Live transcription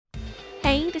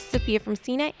Hey, this is Sophia from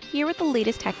CNET here with the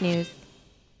latest tech news.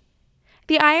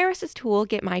 The IRS's tool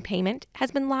Get My Payment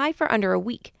has been live for under a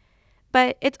week,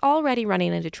 but it's already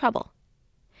running into trouble.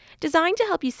 Designed to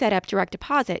help you set up direct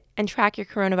deposit and track your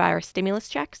coronavirus stimulus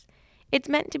checks, it's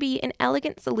meant to be an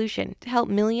elegant solution to help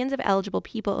millions of eligible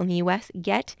people in the U.S.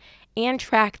 get and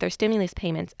track their stimulus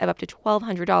payments of up to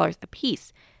 $1,200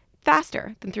 apiece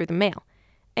faster than through the mail,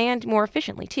 and more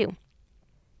efficiently too.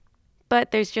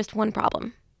 But there's just one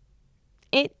problem.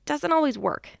 It doesn't always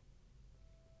work.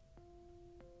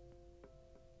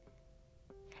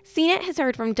 CNET has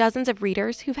heard from dozens of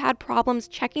readers who've had problems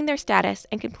checking their status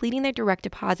and completing their direct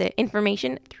deposit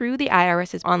information through the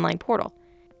IRS's online portal,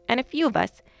 and a few of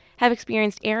us have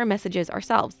experienced error messages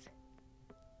ourselves.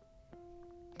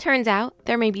 Turns out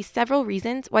there may be several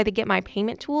reasons why the Get My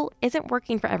Payment tool isn't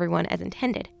working for everyone as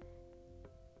intended.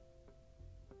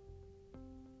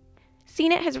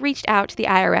 CNET has reached out to the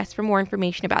IRS for more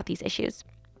information about these issues.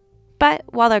 But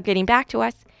while they're getting back to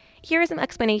us, here are some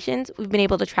explanations we've been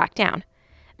able to track down,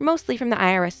 mostly from the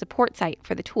IRS support site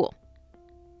for the tool.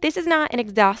 This is not an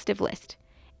exhaustive list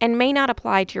and may not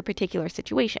apply to your particular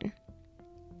situation.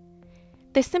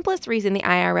 The simplest reason the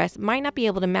IRS might not be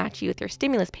able to match you with your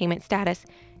stimulus payment status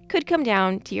could come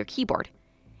down to your keyboard.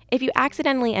 If you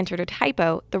accidentally entered a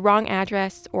typo, the wrong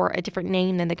address, or a different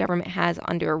name than the government has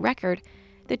under a record,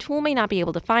 the tool may not be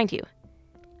able to find you.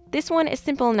 This one is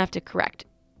simple enough to correct,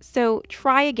 so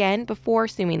try again before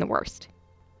assuming the worst.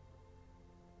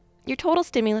 Your total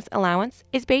stimulus allowance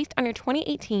is based on your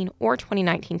 2018 or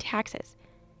 2019 taxes,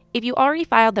 if you already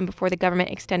filed them before the government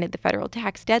extended the federal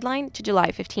tax deadline to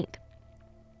July 15th.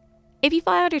 If you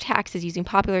filed your taxes using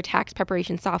popular tax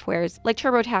preparation softwares like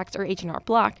TurboTax or H&R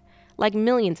Block, like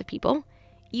millions of people,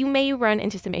 you may run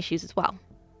into some issues as well.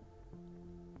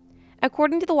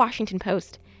 According to the Washington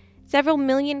Post, several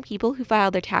million people who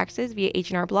filed their taxes via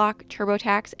H&R Block,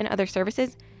 TurboTax, and other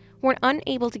services were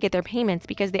unable to get their payments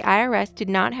because the IRS did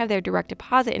not have their direct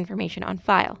deposit information on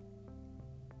file.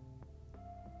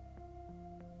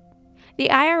 The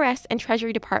IRS and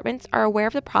Treasury departments are aware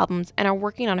of the problems and are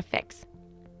working on a fix.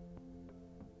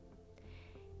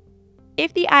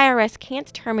 If the IRS can't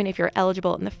determine if you're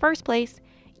eligible in the first place,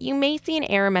 you may see an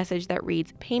error message that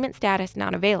reads "Payment status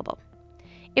not available."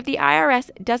 If the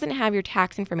IRS doesn't have your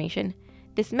tax information,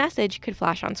 this message could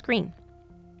flash on screen.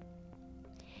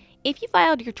 If you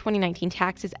filed your 2019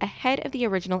 taxes ahead of the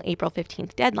original April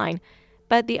 15th deadline,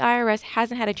 but the IRS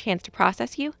hasn't had a chance to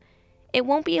process you, it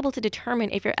won't be able to determine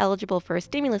if you're eligible for a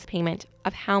stimulus payment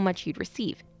of how much you'd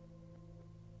receive.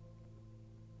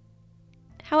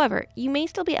 However, you may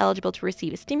still be eligible to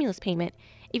receive a stimulus payment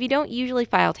if you don't usually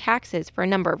file taxes for a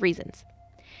number of reasons.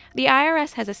 The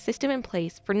IRS has a system in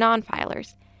place for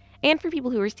non-filers and for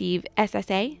people who receive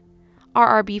SSA,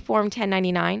 RRB Form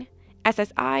 1099,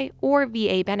 SSI, or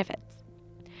VA benefits.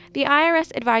 The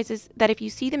IRS advises that if you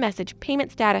see the message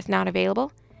 "Payment status not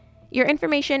available," your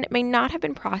information may not have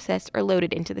been processed or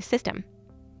loaded into the system.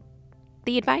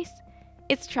 The advice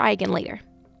is to try again later.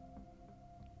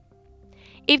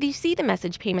 If you see the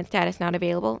message "Payment status not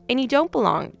available" and you don't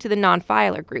belong to the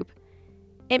non-filer group,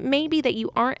 it may be that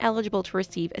you aren't eligible to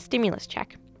receive a stimulus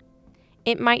check.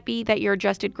 It might be that your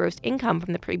adjusted gross income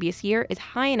from the previous year is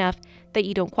high enough that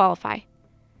you don't qualify.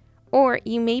 Or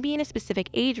you may be in a specific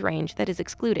age range that is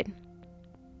excluded.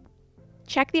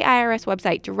 Check the IRS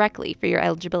website directly for your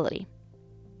eligibility.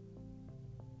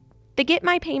 The Get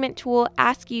My Payment tool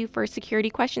asks you for security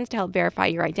questions to help verify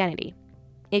your identity.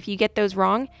 If you get those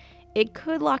wrong, it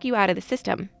could lock you out of the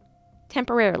system.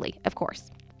 Temporarily, of course.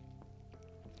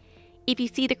 If you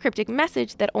see the cryptic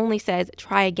message that only says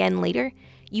 "Try again later,"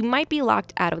 you might be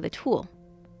locked out of the tool.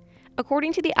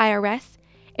 According to the IRS,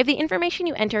 if the information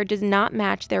you enter does not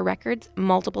match their records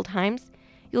multiple times,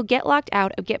 you'll get locked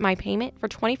out of Get My Payment for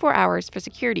 24 hours for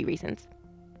security reasons.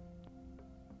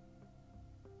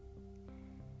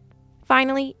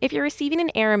 Finally, if you're receiving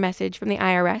an error message from the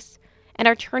IRS and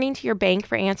are turning to your bank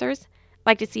for answers,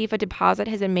 like to see if a deposit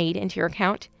has been made into your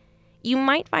account, you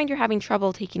might find you're having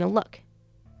trouble taking a look.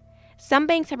 Some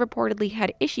banks have reportedly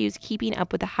had issues keeping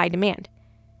up with the high demand,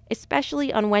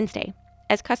 especially on Wednesday,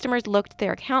 as customers looked at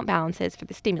their account balances for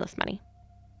the stimulus money.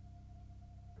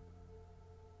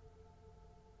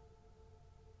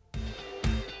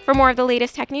 For more of the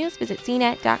latest tech news, visit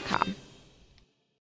cnet.com.